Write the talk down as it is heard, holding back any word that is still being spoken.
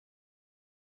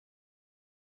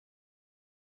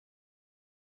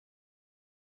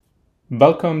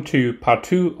Welcome to part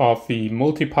 2 of the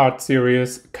multi-part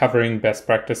series covering best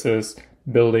practices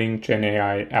building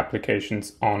GenAI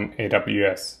applications on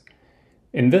AWS.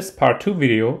 In this part 2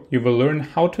 video, you will learn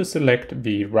how to select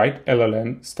the right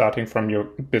LLM starting from your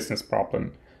business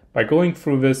problem by going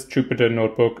through this Jupyter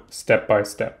notebook step by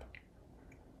step.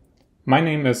 My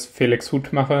name is Felix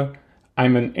Hutmacher.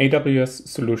 I'm an AWS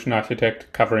solution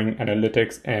architect covering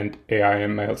analytics and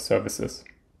AI/ML services.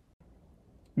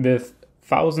 With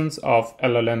thousands of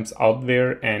LLMs out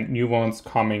there and new ones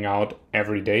coming out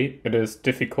every day, it is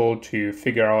difficult to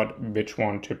figure out which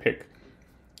one to pick.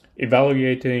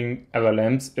 Evaluating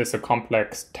LLMs is a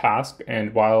complex task,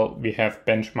 and while we have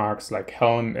benchmarks like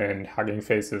Helm and Hugging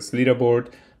Face's leaderboard,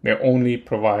 they only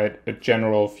provide a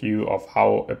general view of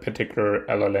how a particular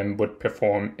LLM would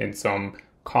perform in some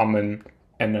common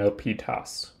NLP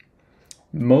tasks.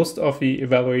 Most of the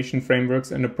evaluation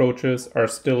frameworks and approaches are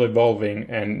still evolving,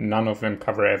 and none of them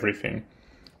cover everything.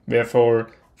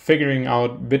 Therefore, figuring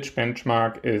out which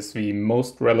benchmark is the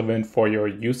most relevant for your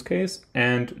use case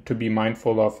and to be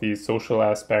mindful of the social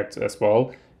aspects as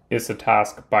well is a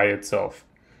task by itself.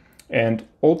 And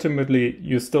ultimately,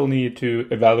 you still need to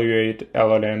evaluate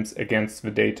LLMs against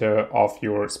the data of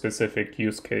your specific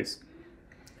use case.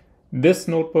 This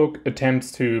notebook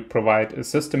attempts to provide a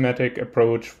systematic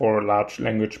approach for large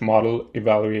language model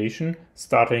evaluation,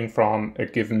 starting from a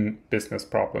given business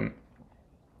problem.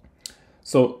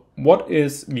 So, what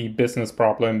is the business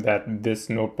problem that this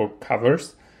notebook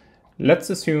covers? Let's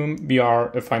assume we are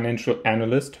a financial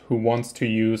analyst who wants to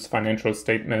use financial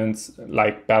statements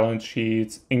like balance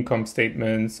sheets, income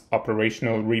statements,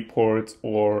 operational reports,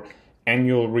 or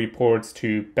annual reports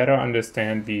to better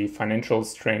understand the financial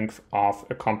strength of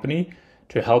a company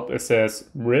to help assess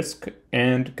risk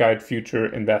and guide future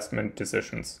investment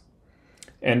decisions.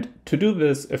 And to do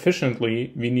this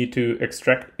efficiently, we need to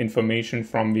extract information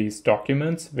from these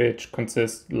documents, which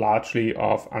consist largely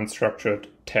of unstructured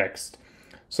text.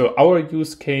 So our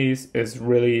use case is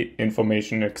really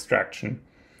information extraction.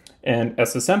 And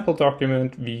as a sample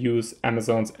document, we use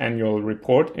Amazon's annual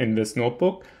report in this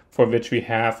notebook, for which we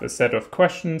have a set of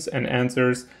questions and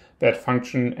answers that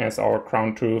function as our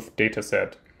ground truth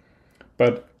dataset.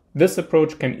 But this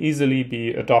approach can easily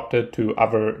be adopted to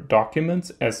other documents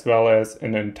as well as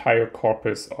an entire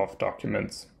corpus of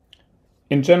documents.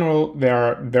 In general, there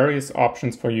are various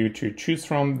options for you to choose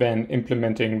from when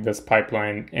implementing this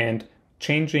pipeline, and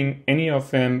changing any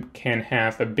of them can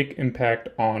have a big impact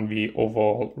on the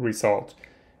overall result.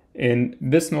 In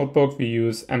this notebook, we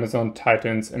use Amazon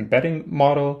Titan's embedding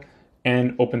model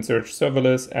and OpenSearch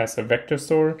Serverless as a vector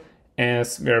store,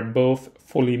 as they're both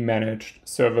fully managed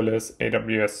serverless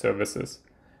AWS services.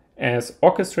 As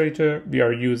orchestrator, we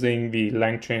are using the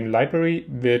LangChain library,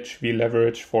 which we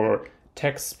leverage for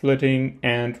text splitting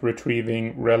and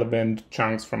retrieving relevant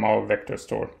chunks from our vector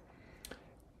store.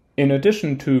 In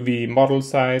addition to the model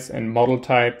size and model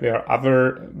type, there are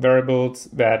other variables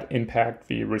that impact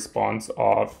the response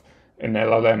of an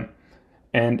LLM.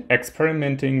 And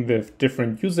experimenting with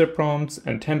different user prompts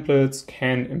and templates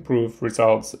can improve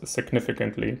results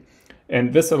significantly.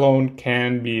 And this alone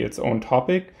can be its own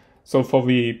topic. So for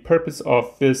the purpose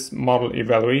of this model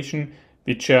evaluation,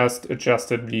 we just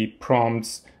adjusted the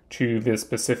prompts to the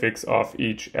specifics of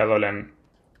each LLM.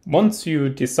 Once you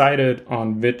decided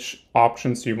on which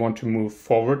options you want to move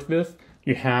forward with,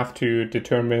 you have to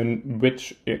determine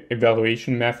which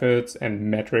evaluation methods and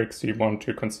metrics you want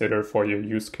to consider for your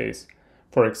use case.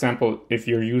 For example, if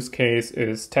your use case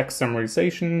is text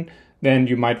summarization, then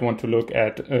you might want to look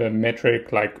at a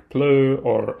metric like Bleu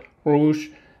or Rouge.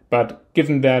 But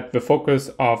given that the focus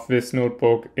of this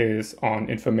notebook is on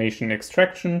information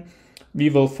extraction, we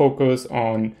will focus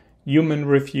on human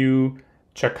review,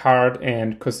 Jackard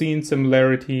and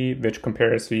Similarity, which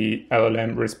compares the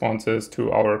LLM responses to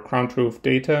our ground truth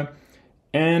data,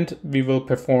 and we will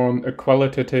perform a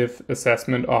qualitative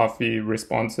assessment of the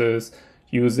responses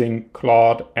using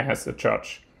Claude as a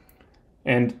judge.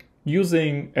 And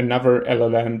using another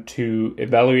LLM to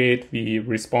evaluate the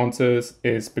responses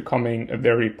is becoming a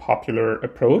very popular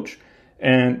approach,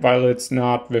 and while it's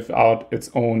not without its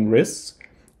own risks,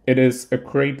 it is a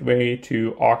great way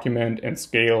to augment and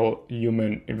scale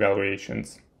human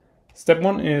evaluations. Step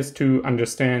 1 is to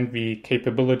understand the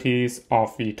capabilities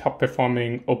of the top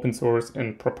performing open source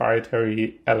and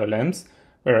proprietary LLMs.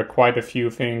 There are quite a few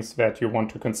things that you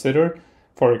want to consider.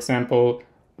 For example,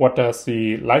 what does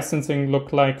the licensing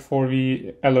look like for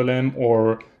the LLM,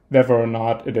 or whether or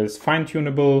not it is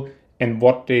fine-tunable and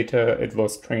what data it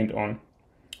was trained on.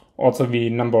 Also, the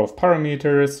number of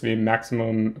parameters, the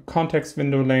maximum context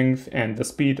window length, and the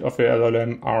speed of the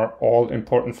LLM are all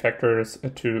important factors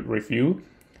to review.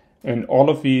 And all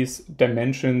of these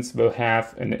dimensions will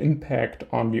have an impact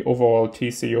on the overall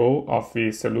TCO of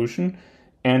the solution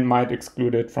and might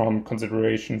exclude it from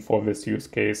consideration for this use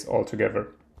case altogether.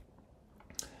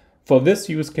 For this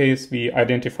use case, we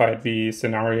identified the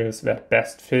scenarios that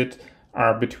best fit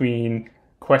are between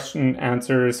question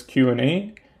answers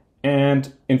Q&A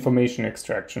and information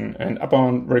extraction. And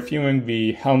upon reviewing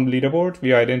the Helm leaderboard,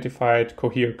 we identified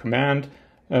Cohere Command,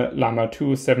 Llama 2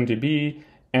 70B,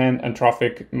 and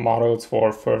Anthropic models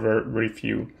for further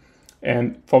review.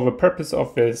 And for the purpose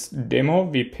of this demo,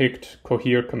 we picked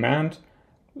Cohere Command,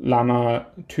 Llama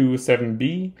 2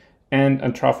 7B, and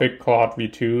Anthropic Claude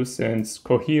V2 since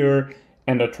Cohere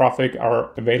and Anthropic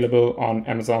are available on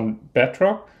Amazon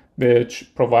Bedrock,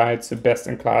 which provides the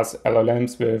best-in-class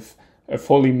LLMs with a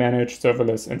fully managed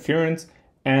serverless inference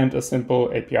and a simple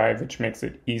API which makes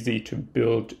it easy to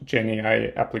build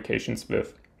GenAI applications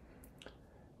with.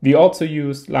 We also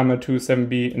used Llama 2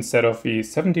 7B instead of the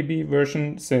 70B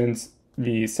version since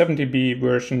the 70B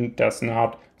version does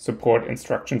not support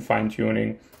instruction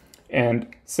fine-tuning, and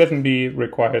 7B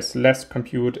requires less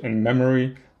compute and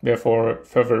memory, therefore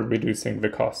further reducing the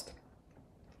cost.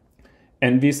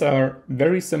 And these are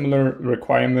very similar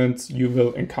requirements you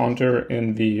will encounter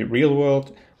in the real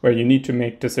world, where you need to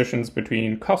make decisions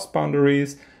between cost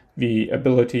boundaries, the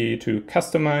ability to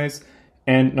customize,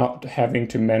 and not having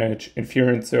to manage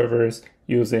inference servers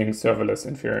using serverless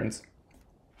inference.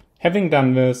 Having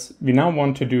done this, we now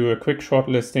want to do a quick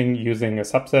shortlisting using a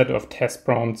subset of test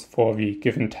prompts for the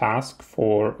given task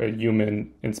for a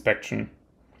human inspection.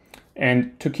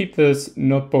 And to keep this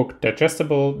notebook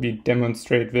digestible, we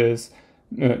demonstrate this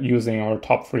using our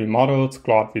top 3 models,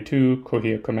 Claude V2,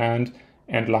 Cohere Command,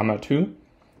 and Llama 2.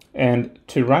 And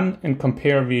to run and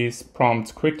compare these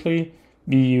prompts quickly,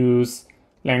 we use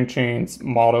LangChain's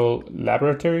model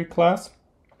laboratory class.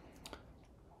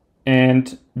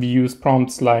 And we use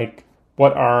prompts like,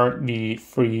 what are the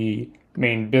 3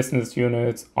 main business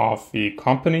units of the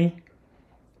company,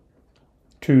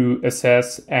 to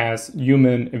assess as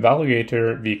human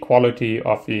evaluator the quality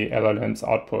of the LLM's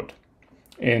output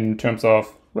in terms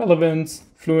of relevance,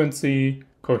 fluency,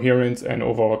 coherence, and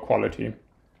overall quality.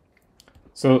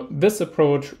 So this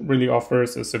approach really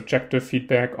offers a subjective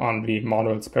feedback on the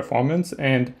model's performance,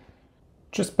 and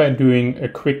just by doing a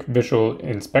quick visual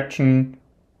inspection,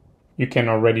 you can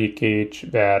already gauge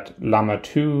that Llama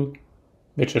 2,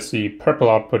 which is the purple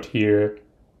output here,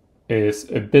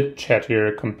 is a bit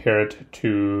chattier compared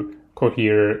to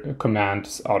Cohere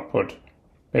Command's output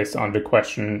based on the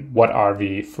question, what are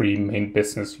the 3 main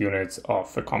business units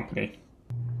of the company?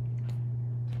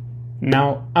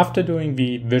 Now, after doing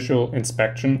the visual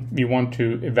inspection, we want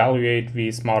to evaluate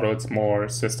these models more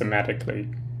systematically.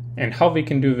 And how we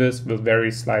can do this will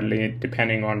vary slightly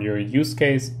depending on your use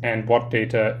case and what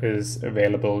data is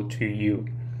available to you.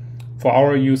 For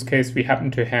our use case, we happen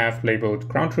to have labeled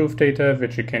ground truth data,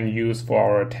 which you can use for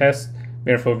our test.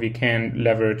 Therefore, we can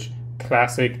leverage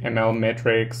classic ML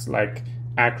metrics like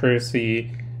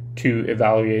accuracy to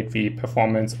evaluate the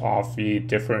performance of the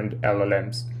different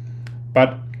LLMs.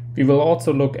 But we will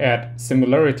also look at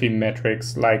similarity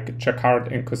metrics like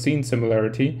Jackard and cosine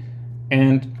similarity,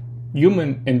 and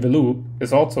human in the loop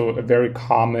is also a very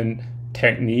common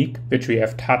technique which we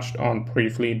have touched on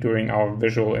briefly during our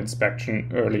visual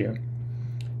inspection earlier.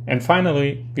 And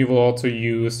finally, we will also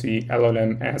use the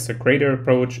LLM as a grader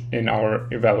approach in our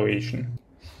evaluation.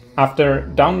 After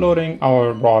downloading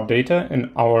our raw data,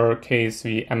 in our case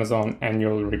the Amazon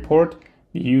annual report,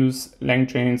 we use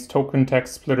LangChain's token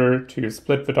text splitter to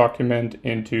split the document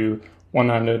into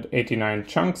 189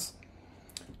 chunks,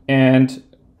 and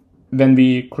then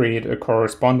we create a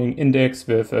corresponding index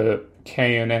with a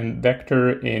KNN vector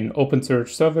in OpenSearch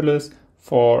serverless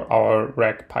for our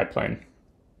RAG pipeline.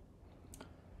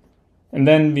 And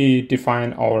then we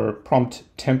define our prompt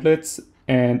templates,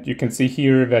 and you can see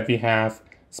here that we have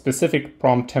specific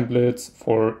prompt templates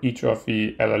for each of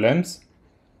the LLMs.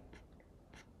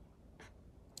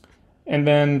 And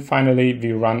then finally,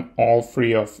 we run all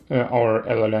 3 of our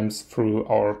LLMs through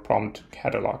our prompt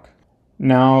catalog.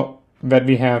 Now that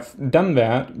we have done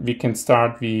that, we can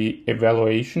start the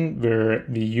evaluation where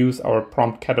we use our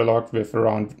prompt catalog with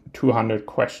around 200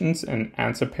 questions and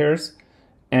answer pairs.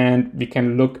 And we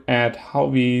can look at how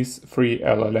these 3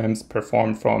 LLMs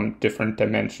perform from different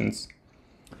dimensions.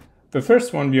 The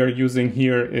first one we are using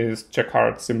here is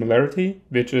Jackard Similarity,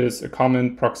 which is a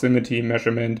common proximity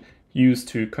measurement used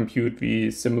to compute the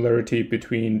similarity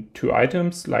between 2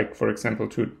 items, like for example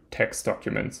 2 text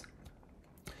documents.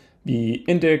 The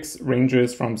index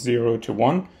ranges from 0 to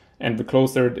 1, and the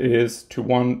closer it is to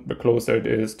 1, the closer it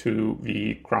is to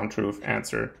the ground truth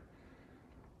answer.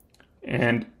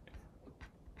 And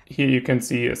here you can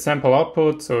see a sample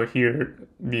output. So here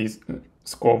the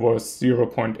score was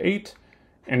 0.8.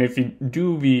 And if we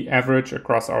do the average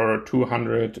across our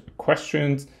 200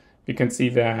 questions, we can see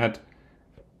that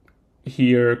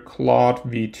here Claude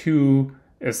v2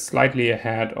 is slightly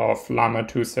ahead of Llama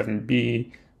 2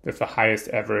 7B with the highest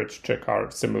average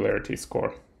Jackard Similarity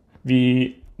score.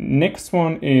 The next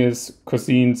one is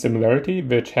cosine similarity,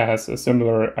 which has a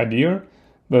similar idea.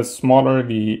 The smaller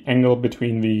the angle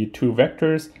between the two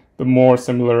vectors, the more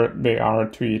similar they are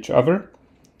to each other.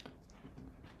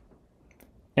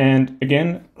 And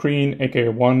again, green aka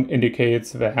 1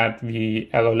 indicates that the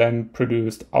LLM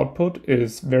produced output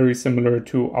is very similar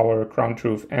to our ground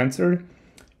truth answer.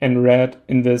 And red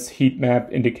in this heat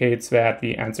map indicates that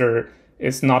the answer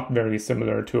is not very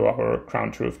similar to our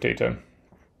ground truth data.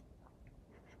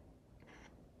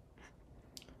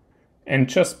 And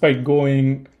just by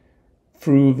going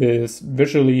through this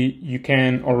visually, you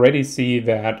can already see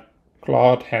that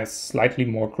Claude has slightly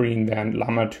more green than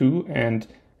Llama 2 and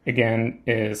again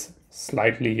is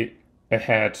slightly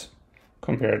ahead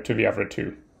compared to the other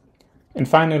two. And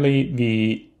finally,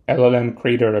 the LLM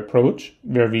Creater approach,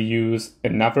 where we use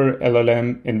another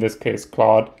LLM, in this case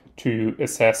Claude, to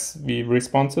assess the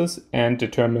responses and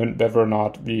determine whether or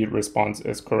not the response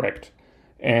is correct.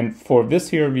 And for this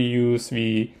here, we use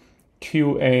the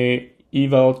QA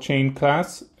eval chain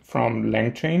class from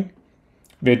LangChain,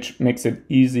 which makes it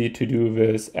easy to do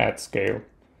this at scale.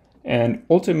 And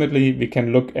ultimately, we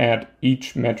can look at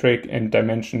each metric and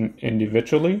dimension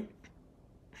individually.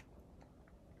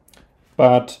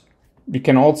 But we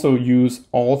can also use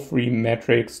all three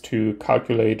metrics to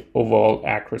calculate overall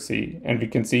accuracy. And we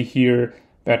can see here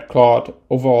that Claude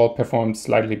overall performs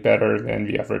slightly better than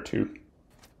the other two.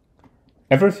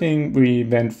 Everything we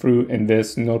went through in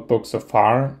this notebook so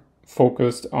far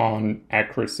focused on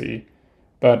accuracy.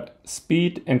 But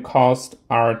speed and cost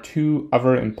are two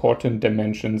other important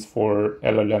dimensions for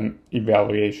LLM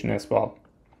evaluation as well.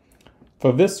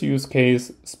 For this use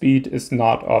case, speed is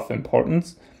not of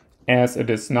importance as it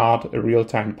is not a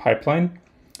real-time pipeline.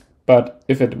 But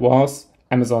if it was,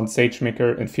 Amazon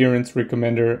SageMaker Inference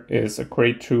Recommender is a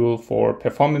great tool for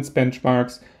performance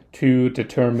benchmarks to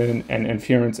determine an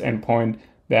inference endpoint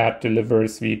that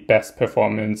delivers the best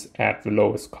performance at the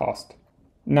lowest cost.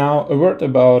 Now, a word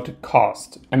about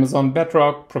cost. Amazon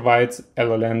Bedrock provides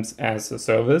LLMs as a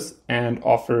service and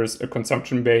offers a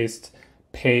consumption-based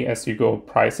pay-as-you-go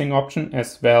pricing option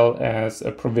as well as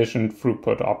a provisioned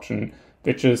throughput option,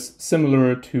 which is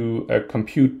similar to a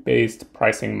compute-based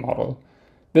pricing model.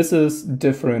 This is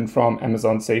different from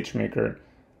Amazon SageMaker.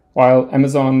 While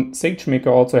Amazon SageMaker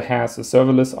also has a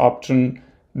serverless option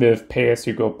with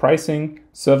pay-as-you-go pricing,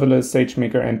 serverless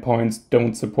SageMaker endpoints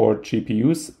don't support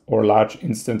GPUs or large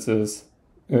instances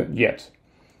yet.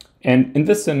 And in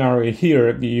this scenario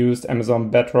here, we used Amazon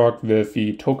Bedrock with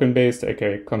the token-based,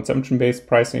 aka consumption-based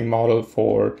pricing model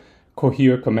for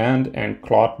Cohere Command and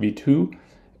Claude v2.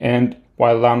 And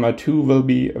while Llama 2 will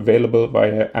be available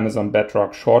via Amazon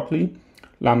Bedrock shortly,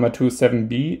 Llama 2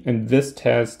 7B in this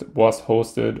test was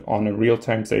hosted on a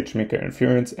real-time SageMaker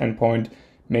inference endpoint,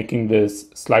 making this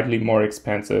slightly more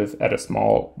expensive at a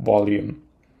small volume.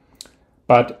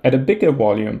 But at a bigger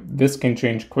volume, this can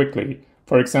change quickly.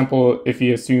 For example, if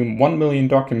you assume 1 million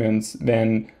documents,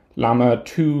 then Llama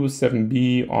 2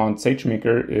 7B on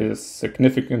SageMaker is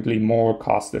significantly more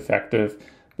cost-effective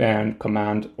than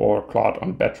Command or Claude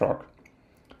on Bedrock.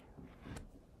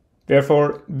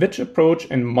 Therefore, which approach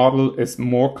and model is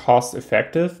more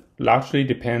cost-effective largely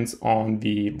depends on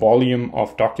the volume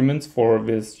of documents for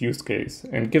this use case.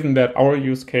 And given that our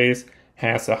use case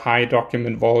has a high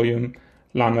document volume,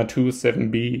 Llama 2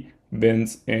 7B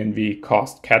wins in the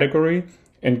cost category.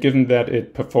 And given that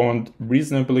it performed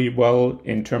reasonably well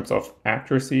in terms of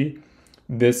accuracy,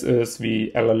 this is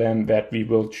the LLM that we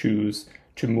will choose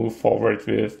to move forward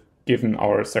with given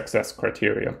our success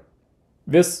criteria.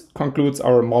 This concludes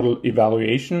our model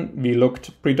evaluation. We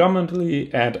looked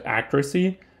predominantly at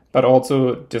accuracy, but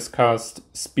also discussed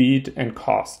speed and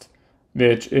cost,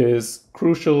 which is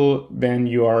crucial when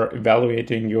you are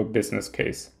evaluating your business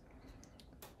case.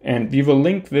 And we will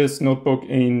link this notebook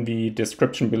in the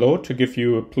description below to give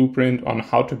you a blueprint on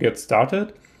how to get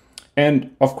started.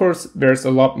 And of course, there's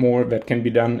a lot more that can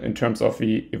be done in terms of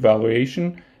the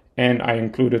evaluation, and I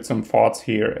included some thoughts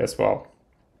here as well.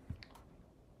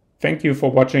 Thank you for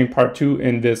watching part 2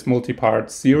 in this multi-part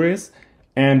series,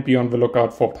 and be on the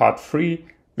lookout for part 3,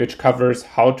 which covers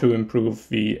how to improve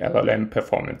the LLM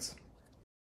performance.